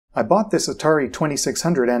I bought this Atari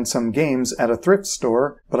 2600 and some games at a thrift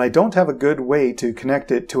store, but I don't have a good way to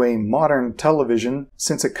connect it to a modern television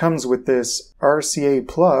since it comes with this RCA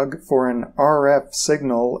plug for an RF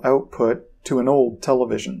signal output to an old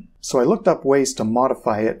television. So I looked up ways to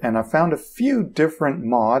modify it, and I found a few different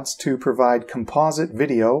mods to provide composite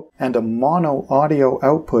video and a mono audio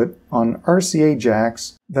output on RCA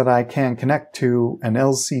jacks that I can connect to an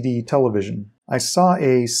LCD television. I saw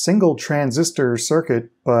a single transistor circuit,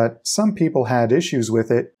 but some people had issues with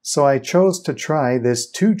it, so I chose to try this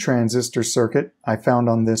 2-transistor circuit I found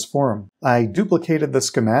on this forum. I duplicated the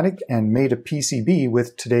schematic and made a PCB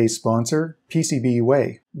with today's sponsor,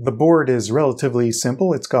 PCBWay. The board is relatively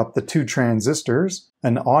simple. It's got the 2 transistors,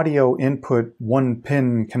 an audio input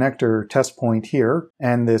 1-pin connector test point here,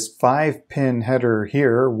 and this 5-pin header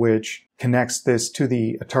here, which connects this to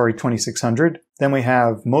the Atari 2600. Then we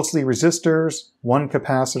have mostly resistors, 1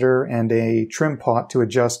 capacitor, and a trim pot to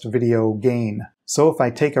adjust video gain. So if I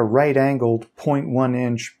take a right-angled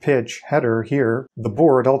 0.1-inch pitch header here, the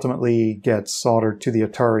board ultimately gets soldered to the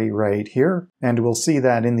Atari right here, and we'll see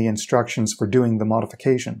that in the instructions for doing the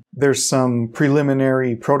modification. There's some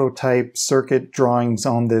preliminary prototype circuit drawings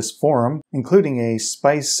on this forum, including a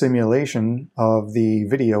SPICE simulation of the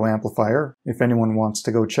video amplifier, if anyone wants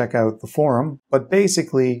to go check out the forum. But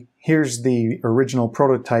basically, here's the original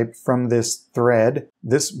prototype from this thread.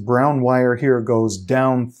 This brown wire here goes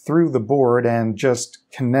down through the board and just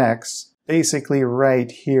connects basically right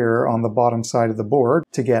here on the bottom side of the board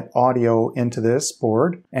to get audio into this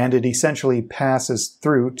board, and it essentially passes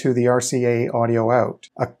through to the RCA audio out.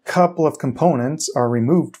 A couple of components are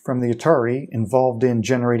removed from the Atari involved in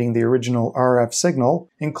generating the original RF signal,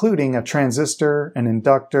 including a transistor, an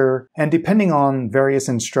inductor, and depending on various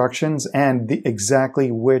instructions and exactly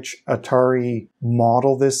which Atari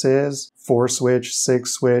model this is, 4-switch,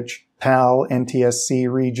 6-switch, PAL,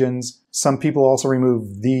 NTSC regions. Some people also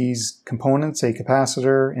remove these components, a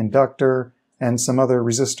capacitor, inductor, and some other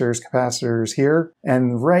resistors, capacitors here.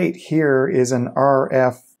 And right here is an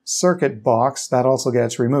RF circuit box that also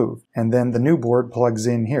gets removed. And then the new board plugs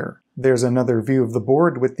in here. There's another view of the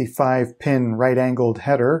board with the 5-pin right-angled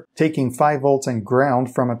header, taking 5 volts and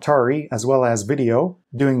ground from Atari as well as video,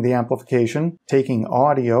 doing the amplification, taking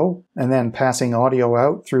audio, and then passing audio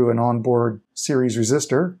out through an onboard series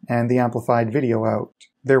resistor and the amplified video out.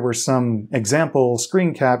 There were some example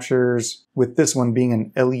screen captures, with this one being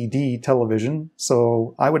an LED television,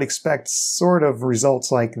 so I would expect sort of results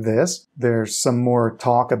like this. There's some more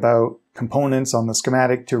talk about components on the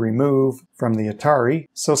schematic to remove from the Atari.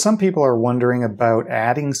 So some people are wondering about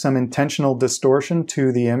adding some intentional distortion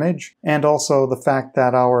to the image, and also the fact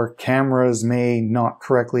that our cameras may not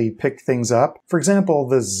correctly pick things up. For example,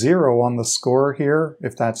 the 0 on the score here,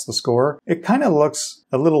 if that's the score, it kind of looks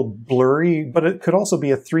a little blurry, but it could also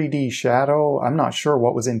be a 3D shadow. I'm not sure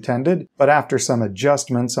what was intended, but after some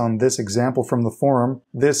adjustments on this example from the forum,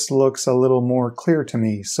 this looks a little more clear to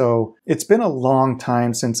me. So it's been a long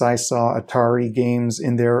time since I saw Atari games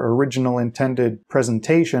in their original intended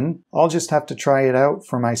presentation. I'll just have to try it out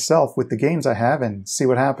for myself with the games I have and see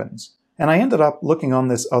what happens. And I ended up looking on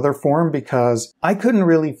this other forum because I couldn't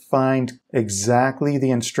really find exactly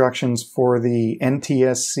the instructions for the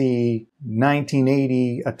NTSC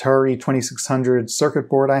 1980 Atari 2600 circuit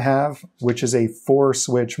board I have, which is a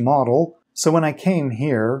 4-switch model. So when I came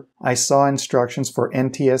here, I saw instructions for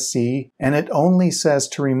NTSC, and it only says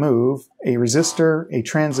to remove a resistor, a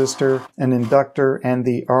transistor, an inductor, and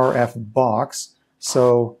the RF box.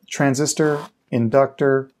 So transistor,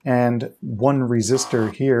 inductor, and 1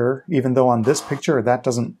 resistor here, even though on this picture that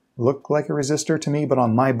doesn't look like a resistor to me, but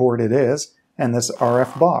on my board it is, and this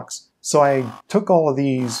RF box. So I took all of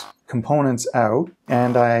these components out,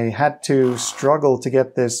 and I had to struggle to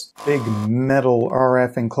get this big metal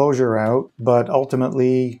RF enclosure out, but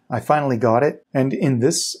ultimately I finally got it. And in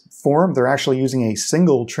this forum, they're actually using a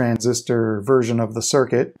single transistor version of the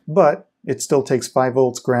circuit, but it still takes 5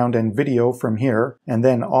 volts ground and video from here, and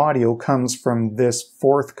then audio comes from this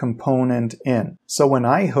 4th component in. So when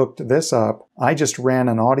I hooked this up, I just ran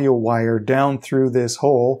an audio wire down through this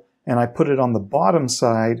hole, and I put it on the bottom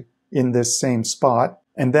side in this same spot,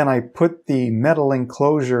 and then I put the metal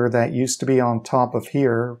enclosure that used to be on top of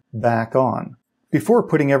here back on. Before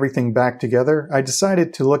putting everything back together, I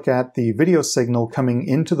decided to look at the video signal coming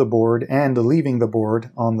into the board and leaving the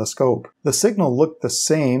board on the scope. The signal looked the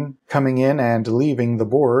same coming in and leaving the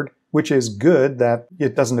board, which is good that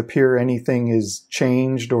it doesn't appear anything is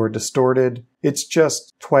changed or distorted. It's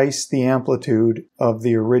just twice the amplitude of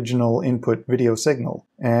the original input video signal.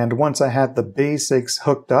 And once I had the basics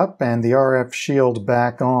hooked up and the RF shield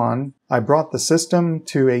back on, I brought the system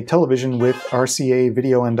to a television with RCA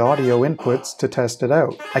video and audio inputs to test it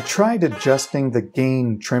out. I tried adjusting the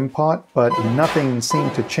gain trim pot, but nothing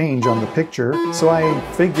seemed to change on the picture, so I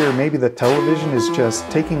figure maybe the television is just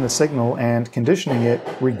taking the signal and conditioning it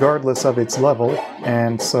regardless of its level,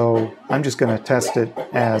 and so I'm just going to test it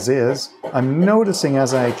as is. I'm noticing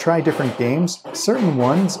as I try different games, certain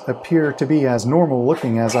ones appear to be as normal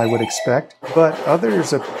looking as I would expect, but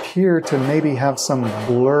others appear to maybe have some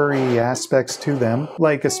blurry aspects to them,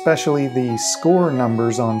 like especially the score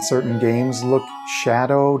numbers on certain games look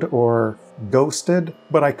shadowed or ghosted,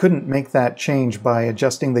 but I couldn't make that change by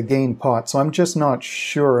adjusting the gain pot, so I'm just not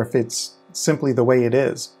sure if it's simply the way it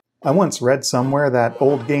is. I once read somewhere that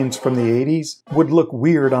old games from the 80s would look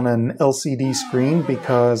weird on an LCD screen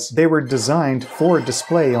because they were designed for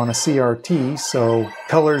display on a CRT, so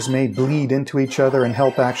colors may bleed into each other and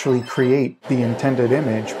help actually create the intended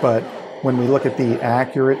image, but when we look at the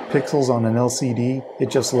accurate pixels on an LCD,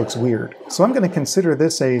 it just looks weird. So I'm going to consider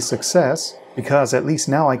this a success, because at least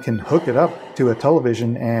now I can hook it up to a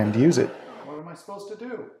television and use it. What am I supposed to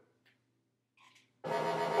do?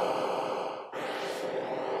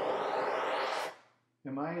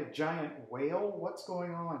 Am I a giant whale? What's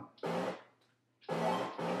going on?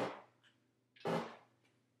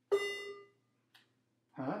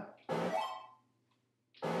 Huh?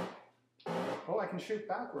 Oh, I can shoot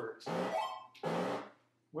backwards.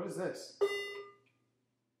 What is this?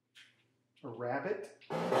 A rabbit?